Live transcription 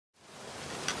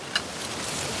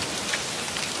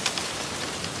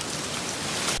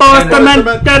Welcome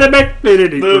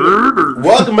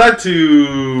back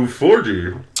to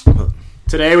Fourgy.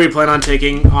 Today we plan on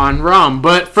taking on Rom,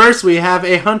 but first we have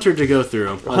a hunter to go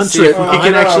through. Let's see if we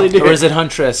can actually do it. Or is it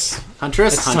huntress?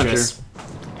 Huntress? It's Huntress.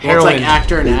 Hunter. Well, it's like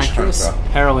actor and actress.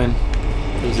 Heroin.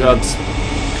 Drugs.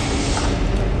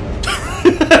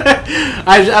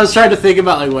 I was trying to think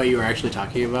about like what you were actually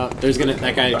talking about.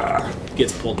 That guy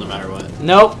gets pulled no matter what.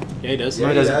 Nope. Yeah, he does. No,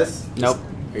 he doesn't. Nope.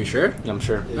 Are you sure? I'm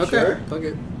sure. Okay. Sure? Fuck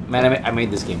it. Man, I made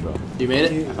this game, bro. You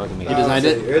made it? I fucking made You it. designed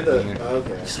it? You're the...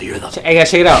 Okay. So you're the... Hey guys,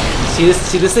 check it out. See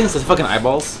this thing? It's fucking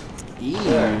eyeballs.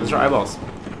 Yeah. Those are eyeballs.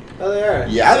 Oh, they are.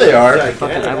 Yeah, they are.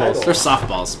 Fucking eyeballs. They're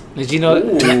softballs. Did you know?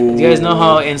 Do you guys know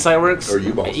how insight works? Or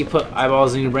U-balls. You put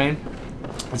eyeballs in your brain,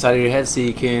 inside of your head, so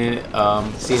you can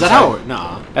see. Is that how it works?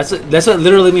 No. That's what it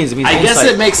literally means. It means I guess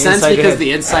insight. it makes sense Inside your because head.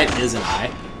 the insight is an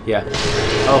eye. Yeah.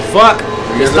 Oh fuck!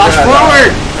 Just Dodge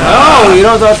forward! No, you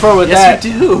don't dodge forward with that. Yes,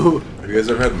 you do. Have you guys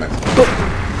ever had Mexican?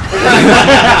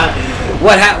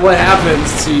 What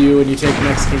happens to you when you take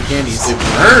Mexican candies? It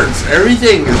burns.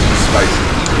 Everything is just spicy.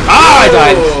 Ah, I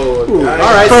died.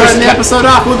 Alright, starting the episode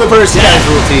off with the first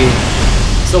Casualty.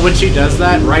 So when she does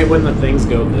that, right when the things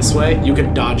go this way, you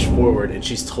can dodge forward, and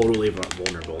she's totally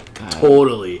vulnerable.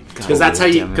 Totally, because that's how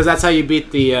you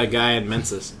beat the guy in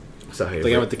Mensis. The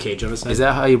guy with the cage on his head. Is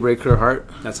that how you break her heart?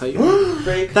 That's how you.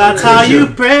 That's how you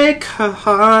break her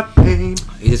heart, pain.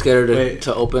 You just get her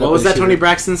to open up. What was and that shoot Tony her.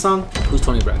 Braxton song? Who's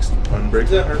Tony Braxton? Unbreak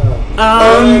that heart.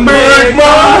 Unbreak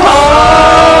my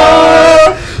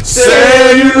heart.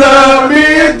 Say you love me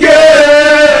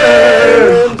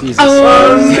again. Jesus.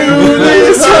 Undo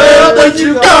this hurt that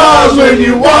you caused when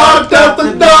you walked out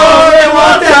the door and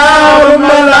walked out of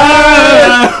my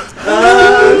life.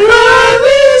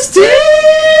 These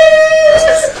tears,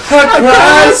 I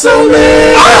cried so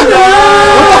many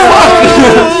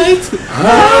nights.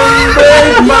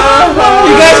 Unbreak my heart.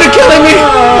 You guys are killing me.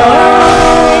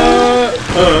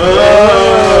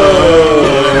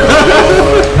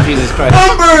 Jesus Christ.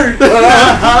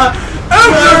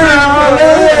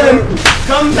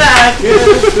 Come back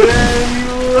and say you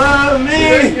love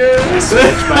me.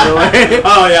 Switch, by the way.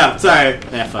 Oh, yeah. Sorry.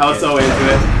 Yeah, fuck I was it. so into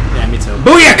it. Yeah, me too.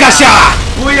 Booyakasha!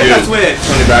 Booyaka switch.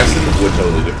 Tony Braxton would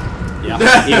totally do.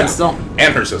 Yeah, even still.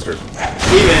 And her sister.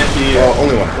 Even she... Well,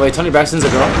 only one. Wait, Tony Braxton's a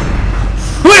girl?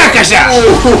 Booyakasha!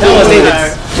 That was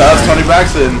David's. Shout out to Tony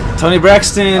Braxton. Tony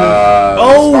Braxton.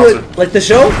 Sponsor. Like the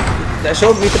show? That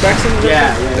show, Meet the Braxtons?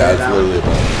 Yeah, That's that literally a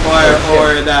ball.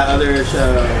 Or that other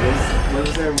show. What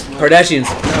was there? Kardashians.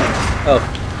 No. Oh.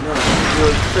 No.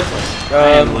 This one.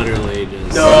 I am literally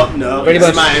just... No. Brady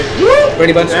Bunch.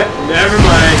 Brady Bunch. Never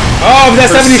mind. Oh, that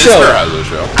 70s sister show. has a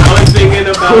show. I was thinking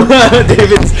about...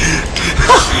 David's.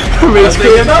 I was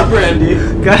thinking about Brandy.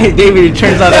 Guy, David, it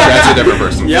turns out That's a different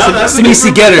person. Yeah, that's a Smisi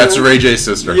different Getter. That's Ray J's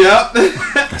sister. Yep.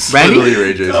 That's Randy? literally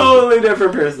Ray J's sister. Totally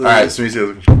different person. Alright,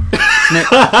 Smisi.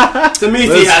 Samisi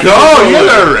Let's has go! a You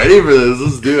guys are ready for this.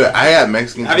 Let's do it. I got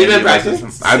Mexican. Have you been candy in my practicing?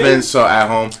 system. I've been so at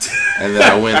home, and then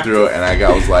I went through it, and I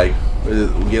was like,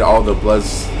 get all the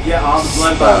bloods. Yeah, all the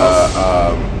blood bottles.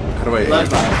 How do I? Blood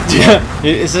bottles. Yeah,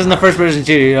 this isn't the first person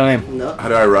shooter, you know what I mean? No. How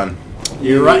do I run?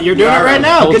 You're doing it right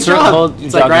now. Hold Good circle, job. hold,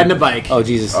 It's like jogging. riding a bike. Oh,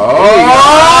 Jesus. Oh!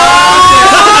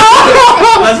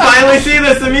 Let's finally see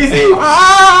this, Samisi.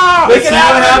 Look at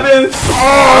what happens.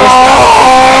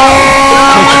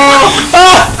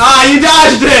 Ah, you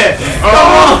dodged it. Come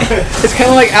on. It's kind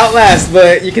of like Outlast,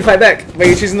 but you can fight back, but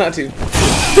you're choosing not to. There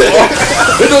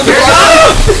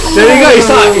you go, you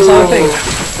saw the thing.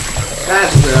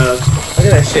 That's gross. Look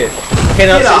at that shit. Okay,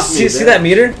 now Get off me, see man. that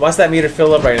meter? Watch that meter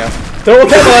fill up right now. Throw a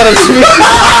pebble at him.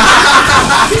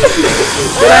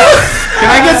 Can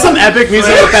I get some epic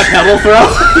music with that pebble throw?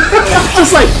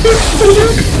 Just like...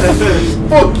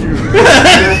 Fuck you!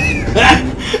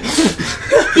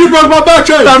 You broke my back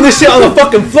chain! Found this shit on the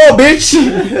fucking floor, bitch.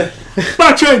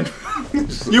 Back chain!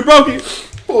 You broke it!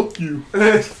 Fuck you!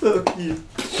 So cute.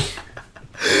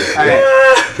 Alright.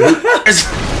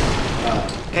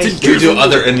 Do you do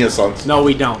other Enya songs? No,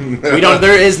 we don't. We don't.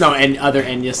 There is no other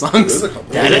Enya songs. There's a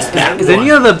couple. That is that Is one. any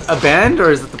of a band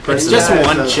or is it the person? It's just Yeah,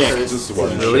 one it's a- chick. This is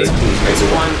one. Really? It's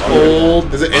one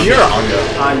old- Is it Enya or Anya?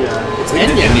 Anya. It's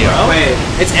Enya. Wait.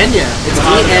 It's Enya. It's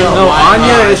Anya. E-N-Y. No,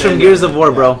 Anya is from Anya. Gears of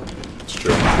War, bro. It's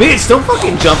true. Bitch, don't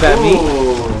fucking jump at me.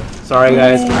 Ooh. Sorry,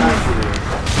 guys.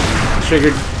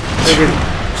 Triggered.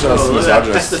 Shout out to Oh, look at that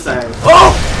misogynist. pesticide.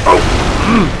 Oh!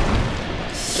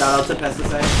 Shout out to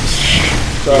pesticide.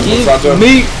 Shout out to Give Monsanto.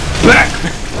 me back.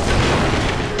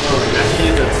 Oh, actually,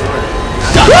 it's a sword.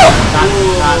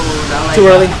 Too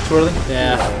early. Too early.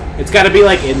 Yeah. It's got to be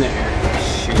like in the air.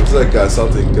 It's like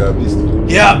Celtic beast.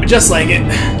 Yeah, just like it.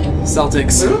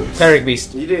 Celtics. Cleric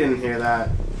Beast. You didn't hear that.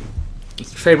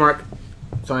 Trademark.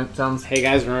 Sounds. Hey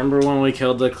guys, remember when we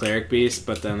killed the cleric beast,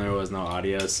 but then there was no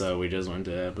audio, so we just went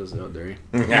to episode 3?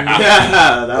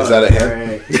 Yeah, Is that a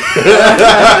hint?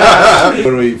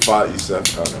 When we fought Yusuf.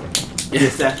 Oh no.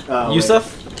 Yusuf.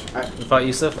 Yusuf? We fought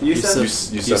Yusuf? Yusuf.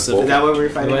 Is that what we were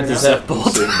fighting? We went to Yusuf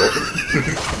Bolt.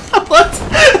 What?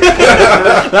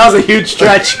 That was a huge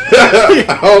stretch.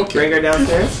 Okay. Bring her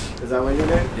downstairs? Is that what you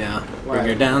did? Yeah. Why? Bring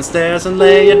her downstairs and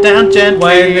lay her down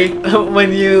gently.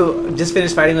 When you just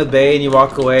finished fighting with Bae and you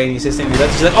walk away and you say something,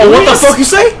 she's like, Oh, what the fuck you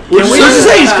say? What did you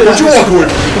say? What'd you walk with?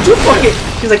 Did you fucking...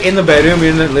 She's like in the bedroom, you're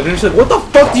in the living room, she's like, what the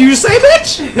fuck do you say,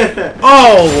 bitch?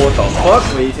 Oh, what the fuck?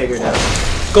 Will you take her down?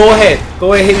 Go ahead,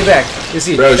 hit me back. Let's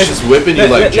see. Bro, she's whipping you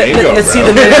like Django, Let's see bro.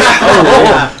 the minute.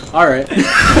 Oh, alright.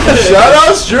 Shout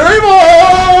out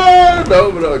streamer!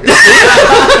 No, but okay.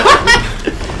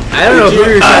 I don't know who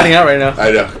you're shouting out right now.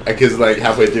 I know. Because like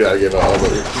halfway through I gave out all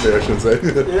the shouldn't say.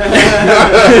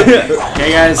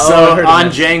 Okay guys, Oh, I so heard on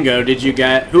of Django,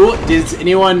 does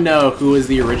anyone know who was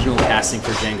the original casting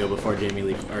for Django before Jamie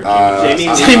Lee Curtis?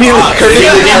 Jamie Lee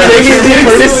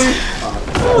Curtis.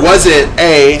 Was it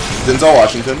A, Denzel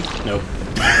Washington? Nope.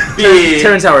 B.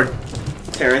 Terrence Howard.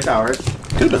 Terrence Howard.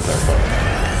 Could have been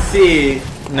that. C.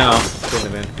 No.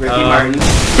 Couldn't have been. Ricky Martin.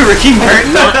 Ricky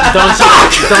Martin?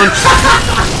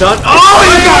 Don't.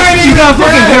 Oh, you got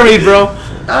fucking buried, bro.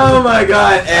 Oh my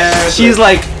god. And She's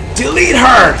like, delete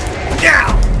her.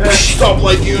 Yeah. Stop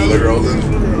liking other girls.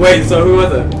 wait, so who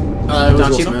was it? It was Don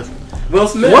Will Cheadle? Smith. Will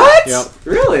Smith? What? Yep.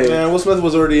 Really? Yeah, Will Smith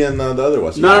was already in the other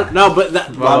West. No, but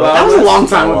that Wow. was a long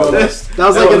time Wow. ago. That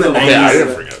was like in the 90s. Yeah, I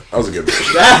didn't forget. That was a good movie.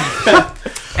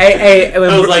 Hey,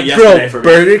 was like yesterday for me.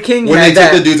 Burger King When had they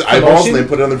that take the dude's eyeballs and promotion? they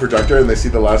put it on the projector and they see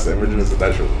the last image and it's a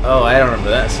that show. Oh, I don't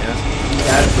remember that.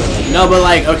 Yeah. No, but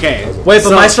like, okay. Wait,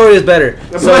 but my story is better.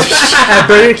 So at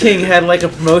Burger King had like a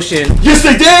promotion. Yes,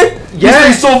 they did. Yes.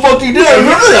 they so fucking did. I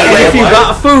remember that. And if you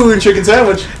got food, chicken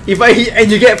sandwich,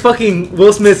 and you get fucking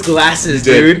Will Smith's glasses,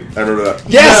 you dude. did. I remember that.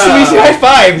 Yes, we high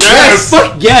five. Yes,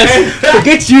 fuck yes.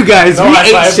 Forget you guys. No we high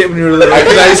ate five. shit when we were little.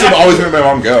 Because I used to always make my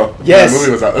mom go. when Yes. that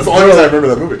movie was out. That's the only reason I remember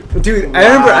that movie. Dude, I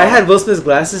remember I had Will Smith's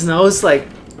glasses and I was like,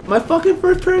 my fucking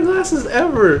first pair of glasses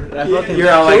ever. And I fucking,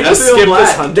 You're all like, Let's let's skip skip this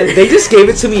this hunt. they just gave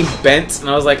it to me bent, and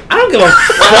I was like, I don't give a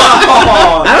fuck.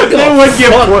 Oh, I don't give They a would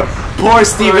give fuck. poor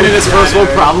Steven in his first world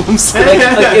problems.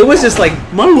 Like, it was just like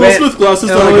My Will bent, Smith glasses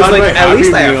and don't I was got like, my at Happy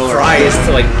least I Meal have or- fries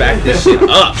to like back this shit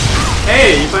up.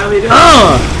 hey, you finally did it.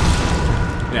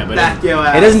 Yeah, but Back your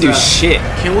ass It doesn't do up. shit.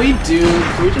 can we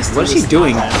just What do is she this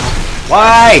doing? now?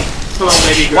 Why? Come on,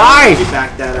 baby girl. Why? You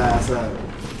back that ass up.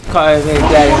 Cause they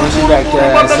daddy when she back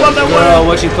there. Girl,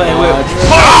 what you playing with?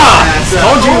 Ass up.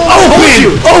 Told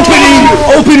you.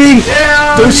 Opening.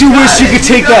 Yeah, Don't you got wish you it, could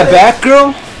take got that it. back,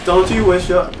 girl? Don't you wish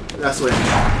you... That's what.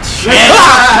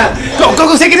 Go,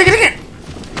 take it.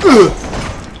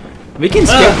 We can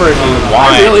skip her if you I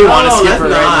want. really want to Oh, skip that's her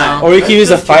right not. now. Or we can use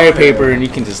a fire paper and you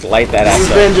can just light that It's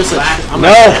ass been up. just a...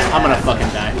 No! I'm gonna fucking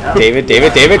die. David.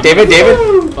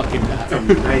 Fucking die.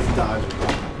 Nice dodge.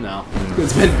 No. I'm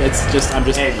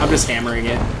just hammering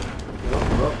it.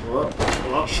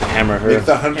 Hammer her. Make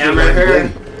the hunter Hammer line her.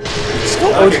 green.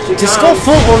 Just go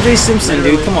full O.J. Simpson,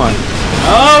 dude. Come on.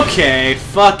 Okay,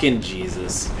 fucking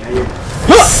Jesus. Yeah, you're...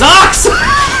 Sucks! I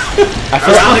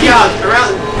feel Around the couch.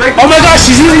 Around... Break Oh my gosh,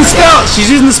 she's using the spell. She's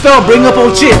using the spell. Bring up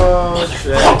old shit. Oh,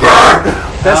 shit.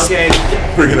 That's Okay.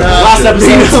 Bring it up. Last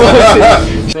Bring episode. up old shit. I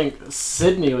think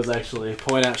Sydney was actually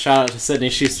shout out to Sydney.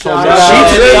 She's told me Shout out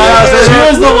she Sydney.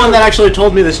 was the one that actually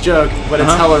told me this joke, but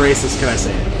it's hella racist. Can I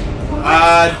say it?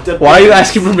 Why are you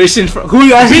asking permission from? Who are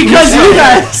you asking? Because you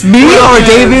guys. Me or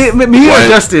David? Me or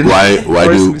Justin? Why Or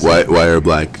are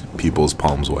black people's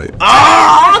palms white?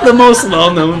 Ah, the most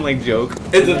well-known like joke.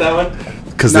 Is it that one?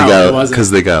 Because No, it wasn't.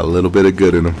 they got a little bit of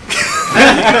good in them. Wow!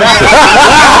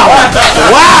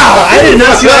 I did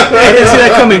not see that. I didn't see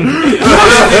that coming.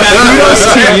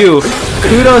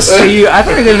 Kudos to you. I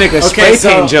thought you were gonna make a spray so-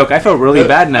 paint joke. I felt really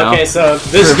bad now. Okay, so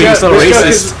this For being joke, so this joke racist.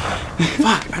 is-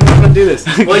 Fuck, I'm not gonna do this.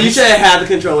 Well, you should have had the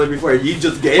controller before. You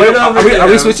just gave Wait, it over are we to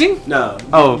him. switching? No.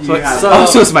 Oh, You so, had it.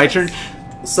 so it's my turn.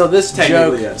 So this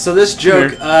Technically, joke,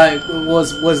 yeah.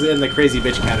 was in the crazy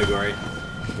bitch category.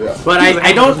 Yeah. But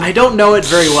I don't know it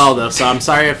very well though, so I'm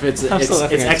sorry if it's I'm still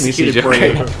laughing at this executed joke.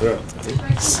 poorly.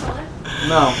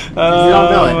 No, you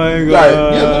don't know it. my God.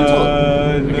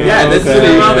 Yeah, this is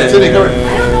the moment. Sydney, come here. I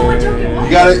don't know what joke it was.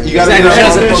 You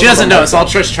gotta. She doesn't know, so I'll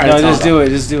try to No, tell just her. do it.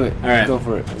 Just do it. All right. Go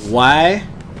for it. Why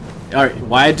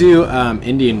do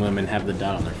Indian women have the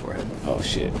dot on their forehead? Oh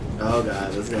shit. Oh god,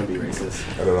 this is gonna be racist.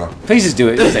 I don't know. Please just do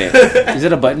it. Just say it. Is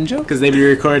it a button joke? Because they be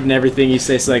recording everything you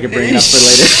say, so I can bring it up for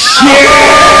later.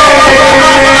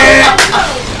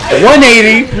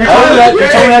 180.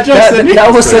 That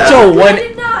was such a one.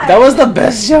 That was the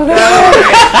best joke ever.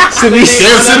 Cindy,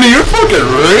 you're fucking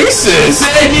racist.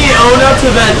 Cindy owned up to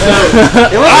that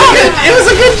joke. It was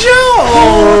a good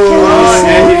joke.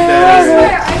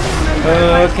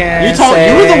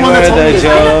 You were the one that told me the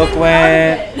joke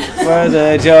went. Where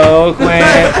the joke went.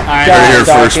 Alright, here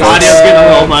first, folks. Audio's getting a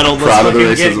little muddled. Proud of the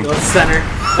Let's racism. let's center.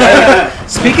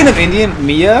 Speaking of Indian,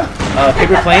 Mia,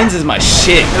 Paper Planes is my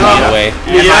shit, by the way.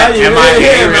 MIA,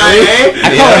 really?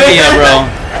 I call her Mia, bro.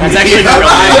 It's actually not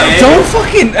really. Don't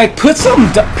fucking like put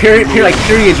some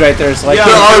periods right there. So like, There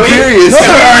are periods. No,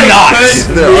 there are not.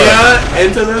 Yeah,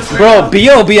 into this. Bro,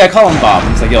 B.O.B. I call him Bob.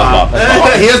 It's like, yo, Bob. That's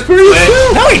Bob. He has periods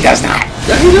too. No, he does not.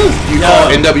 Yeah, he does. You call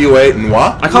NWA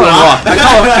Noir? I call him Noir.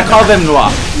 I call them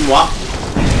Noir. What?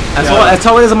 That's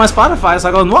all it is on my Spotify. So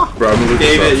I go Noir. Bro, I'm gonna look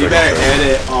David, this you up better second.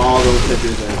 edit all those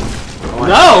pictures in.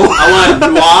 No! I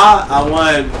want Noir, I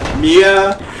want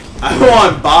Mia, I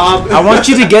want Bob. I want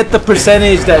you to get the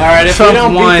percentage that Alright, if Trump we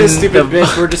don't won. beat this stupid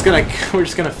bitch, we're just gonna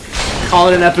call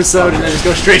it an episode and then just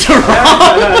go straight to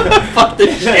Raw. Fuck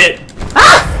this shit. Ooh,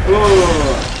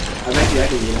 I bet you I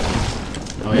can get it.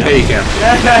 Oh Yeah, you can.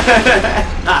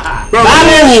 Bro,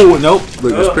 Oh, nope.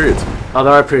 look, there's periods. Oh,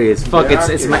 there are periods. Fuck, There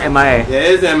it's are my MIA. It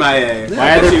is MIA.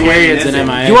 Why are there periods in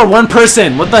MIA? You are one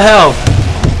person. What the hell?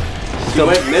 She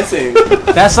went missing.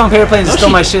 That song Paper Planes is still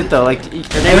my shit though. Like,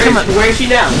 every time Where is she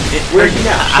now? Where is she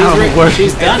now? I don't know where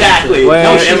She's done. Exactly. Where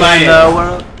No, in she's MIA. the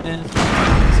world?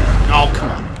 Oh,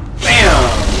 come on. Bam.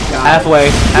 Halfway,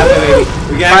 baby.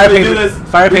 We can Fire actually paper. do this.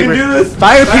 Fire We can paper. do this.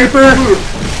 Fire paper.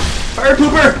 Fire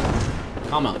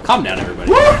pooper. Calm down,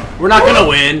 everybody. We're not gonna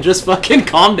win. Just fucking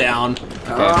calm down.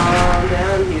 Calm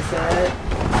down, he said.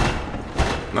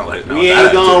 Not like We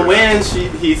ain't gonna win,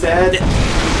 he said.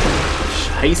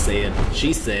 He said.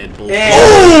 She said. Bullshit.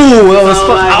 Oh, that was So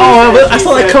fun. like Oh, you said, I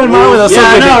saw you that said coming my way. That was so Yeah,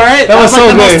 I good. know, right? That was like so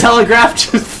the most good. telegraphed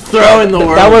throw in the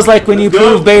world. That was like when you Let's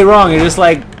go. prove Bay wrong. You're just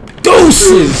like,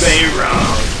 deuces.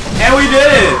 And we did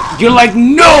it. You're like,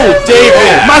 no,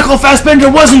 David. Michael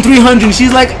Fassbender wasn't 300.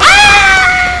 She's like,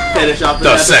 ah. Finish off The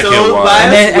the second episode one. by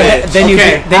And a switch. then you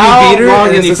How beat her, long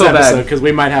and then is you this feel episode? bad. Because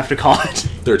we might have to call it.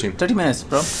 13. 30 minutes,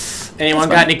 bro. Anyone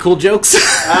got any cool jokes?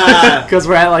 Ah. Because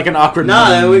we're at like an awkward No,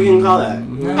 moment. then we can call that.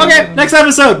 Okay, next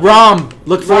episode. Rom.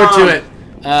 Look forward Rom. to it.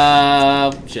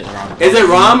 Shit, Rom. Is it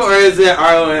ROM or is it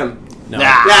ROM? No.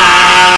 Ah.